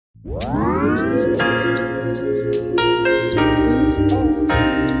Guys,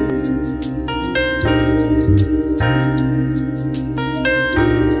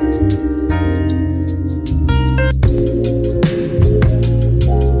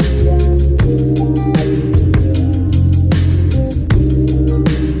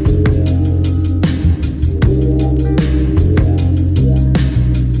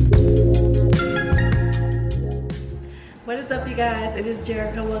 it is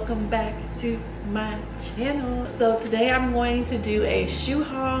Jerika. Welcome back to my channel. So today I'm going to do a shoe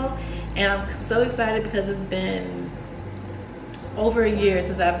haul, and I'm so excited because it's been over a year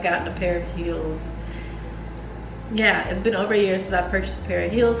since I've gotten a pair of heels. Yeah, it's been over a year since I purchased a pair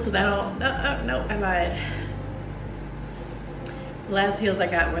of heels because I lied. The last heels I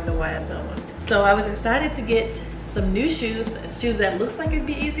got were the YSL ones. So I was excited to get some new shoes that looks like it'd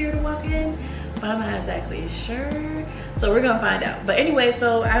be easier to walk in, but I'm not exactly sure. So we're gonna find out. But anyway,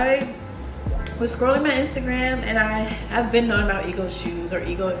 so I was scrolling my Instagram, and I've been knowing about Ego shoes or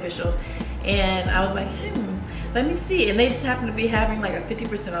Ego Official, and I was like, let me see. And they just happened to be having like a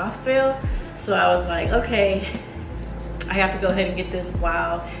 50% off sale. So I was like, okay, I have to go ahead and get this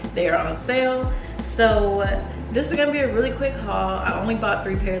while they are on sale. So this is gonna be a really quick haul. I only bought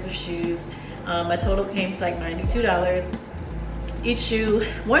 3 pairs of shoes. My total came to like $92. Each shoe,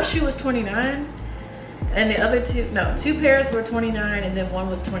 one shoe was $29, and the other two pairs were $29, and then one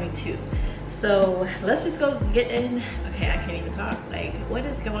was $22. So let's just go get in. Okay, I can't even talk. Like, what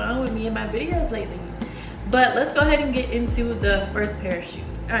is going on with me in my videos lately? But let's go ahead and get into the first pair of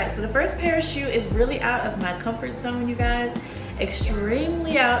shoes. All right, so the first pair of shoe is really out of my comfort zone, you guys.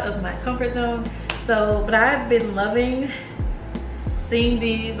 Extremely out of my comfort zone. So, but I've been loving seeing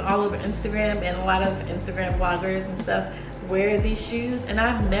these all over Instagram, and a lot of Instagram bloggers and stuff wear these shoes, and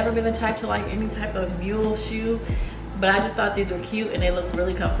I've never been the type to like any type of mule shoe, but I just thought these were cute and they look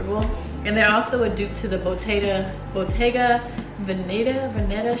really comfortable. And they're also a dupe to the Bottega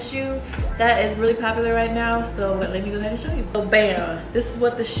Veneta shoe that is really popular right now. So let me go ahead and show you. So bam, this is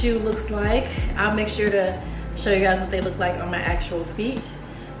what the shoe looks like. I'll make sure to show you guys what they look like on my actual feet,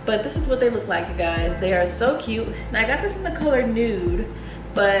 but this is what they look like, you guys. They are so cute. Now I got this in the color nude,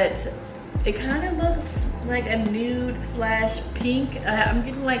 but it kind of looks like a nude slash pink. I'm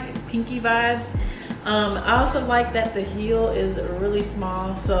getting like pinky vibes. I also like that the heel is really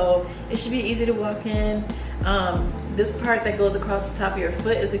small, so it should be easy to walk in. This part that goes across the top of your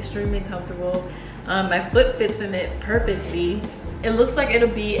foot is extremely comfortable. My foot fits in it perfectly. It looks like it'll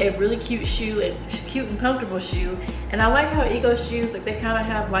be a really cute shoe, cute and comfortable shoe. And I like how Ego shoes, like they kind of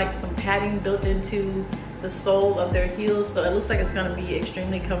have like some padding built into the sole of their heels, so it looks like it's going to be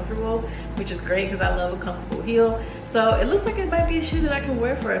extremely comfortable, which is great because I love a comfortable heel. So it looks like it might be a shoe that I can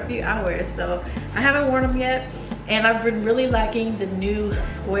wear for a few hours. So I haven't worn them yet, and I've been really liking the new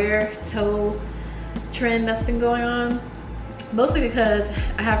square toe trend that's been going on, mostly because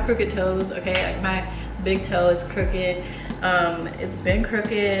I have crooked toes. Okay, like my big toe is crooked. It's been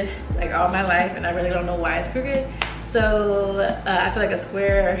crooked like all my life, and I really don't know why it's crooked. So I feel like a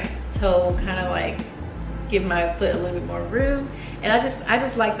square toe kind of like give my foot a little bit more room, and I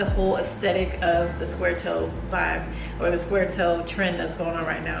just like the whole aesthetic of the square toe vibe, or the square toe trend that's going on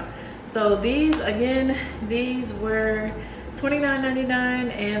right now. So these, again, these were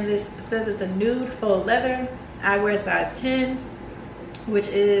 $29.99, and this says it's a nude faux leather. I wear size 10, which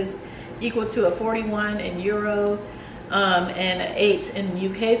is equal to a 41 in Euro, and an 8 in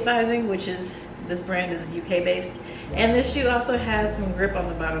UK sizing, which is, this brand is UK based. And this shoe also has some grip on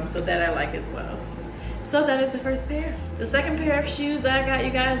the bottom, so that I like as well. So that is the first pair. The second pair of shoes that I got,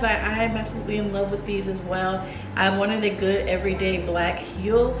 you guys, I am absolutely in love with these as well. I wanted a good everyday black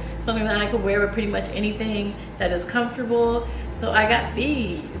heel, something that I could wear with pretty much anything that is comfortable. So I got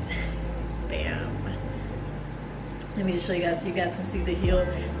these. Bam. Let me just show you guys so you guys can see the heel.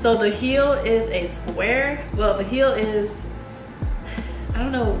 So the heel is a square. Well, the heel is, I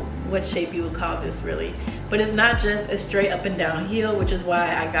don't know what shape you would call this really, but it's not just a straight up and down heel, which is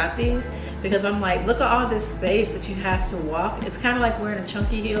why I got these. Because I'm like, look at all this space that you have to walk. It's kind of like wearing a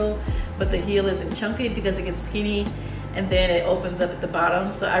chunky heel, but the heel isn't chunky because it gets skinny and then it opens up at the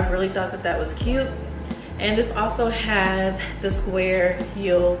bottom. So I really thought that that was cute. And this also has the square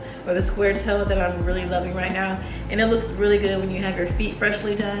heel, or the square toe, that I'm really loving right now. And it looks really good when you have your feet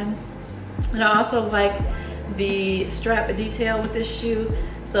freshly done. And I also like the strap detail with this shoe.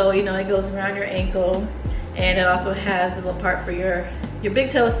 So, you know, it goes around your ankle. And it also has the little part for your big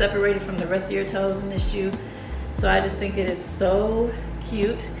toe is separated from the rest of your toes in this shoe. So I just think it is so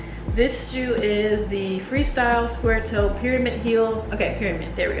cute. This shoe is the Freestyle Square Toe Pyramid Heel. Okay,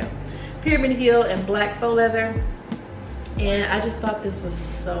 pyramid, there we go. Pyramid heel and black faux leather. And I just thought this was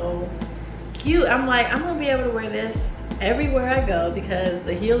so cute. I'm like, I'm gonna be able to wear this everywhere I go because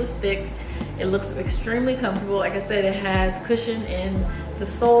the heel is thick. It looks extremely comfortable. Like I said, it has cushion in the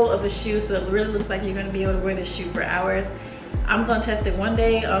sole of the shoe, so it really looks like you're gonna be able to wear this shoe for hours. I'm gonna test it one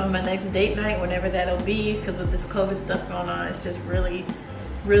day on my next date night, whenever that'll be, because with this COVID stuff going on, it's just really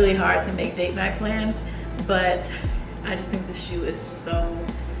hard to make date night plans. But I just think this shoe is so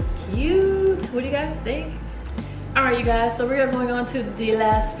cute. What do you guys think? All right, you guys, so we are going on to the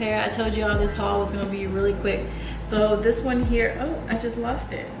last pair. I told you all this haul was gonna be really quick. So this one here, oh, I just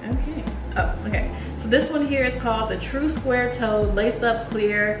lost it. Okay. Oh, okay. So this one here is called the True Square Toe Lace Up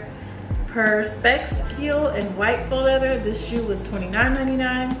Clear Perspex heel in white faux leather. This shoe was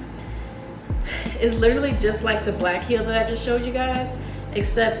 $29.99. It's literally just like the black heel that I just showed you guys,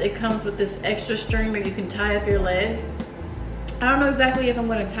 except it comes with this extra string that you can tie up your leg. I don't know exactly if I'm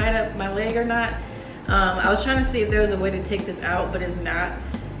going to tie it up my leg or not. I was trying to see if there was a way to take this out, but it's not.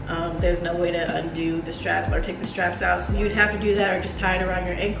 There's no way to undo the straps or take the straps out, so you'd have to do that or just tie it around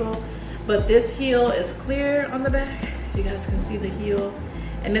your ankle. But this heel is clear on the back. You guys can see the heel,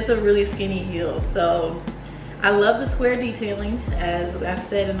 and it's a really skinny heel. So I love the square detailing, as I've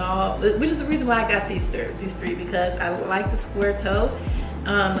said, and all, which is the reason why I got these three, because I like the square toe,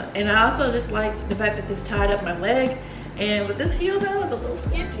 and I also just liked the fact that this tied up my leg. And with this heel though, it's a little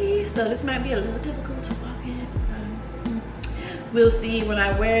skinty, so this might be a little difficult to walk in. We'll see when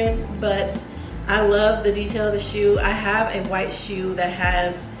I wear it, but I love the detail of the shoe. I have a white shoe that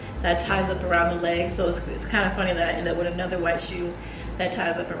ties up around the leg, so it's kind of funny that I end up with another white shoe that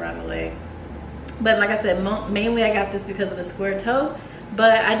ties up around the leg. But like I said, mainly I got this because of the square toe,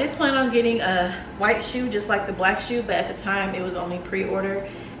 but I did plan on getting a white shoe just like the black shoe, but at the time it was only pre-order,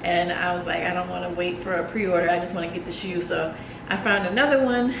 and I was like, I don't want to wait for a pre-order, I just want to get the shoe. So I found another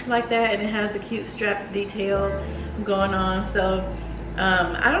one like that, and it has the cute strap detail going on. So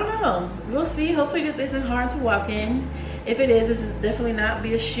I don't know, we'll see. Hopefully this isn't hard to walk in. If it is, this is definitely not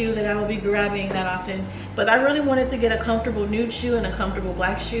be a shoe that I will be grabbing that often. But I really wanted to get a comfortable nude shoe and a comfortable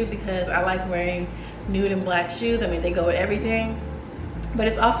black shoe because I like wearing nude and black shoes. I mean, they go with everything. But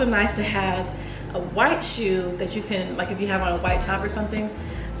it's also nice to have a white shoe that you can, like if you have on a white top or something.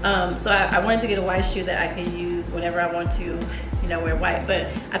 So I wanted to get a white shoe that I can use whenever I want to, you know, wear white. But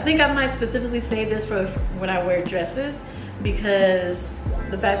I think I might specifically save this for when I wear dresses, because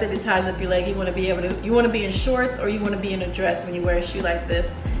the fact that it ties up your leg, you want to be able to, you want to be in shorts or you want to be in a dress when you wear a shoe like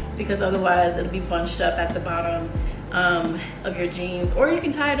this, because otherwise it'll be bunched up at the bottom of your jeans, or you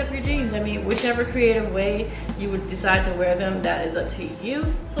can tie it up your jeans. I mean, whichever creative way you would decide to wear them, that is up to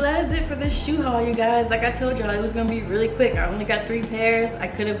you. So that is it for this shoe haul, you guys. Like I told y'all, it was gonna be really quick. I only got 3 pairs. I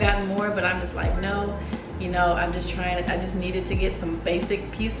could have gotten more, but I'm just like, no, you know, I'm just trying to, I just needed to get some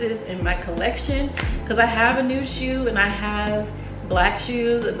basic pieces in my collection, because I have a nude shoe and I have black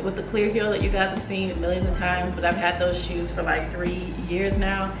shoes with the clear heel that you guys have seen millions of times, but I've had those shoes for like 3 years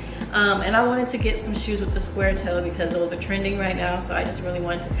now. And I wanted to get some shoes with the square toe because those are trending right now, so I just really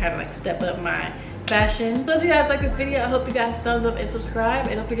wanted to kind of like step up my fashion. So if you guys like this video, I hope you guys thumbs up and subscribe,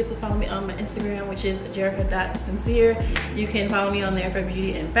 and don't forget to follow me on my Instagram, which is Jerikasyncere. You can follow me on there for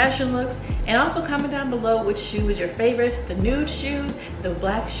beauty and fashion looks, and also comment down below which shoe is your favorite, the nude shoe, the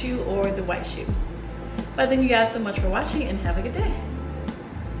black shoe, or the white shoe. But thank you guys so much for watching, and have a good day.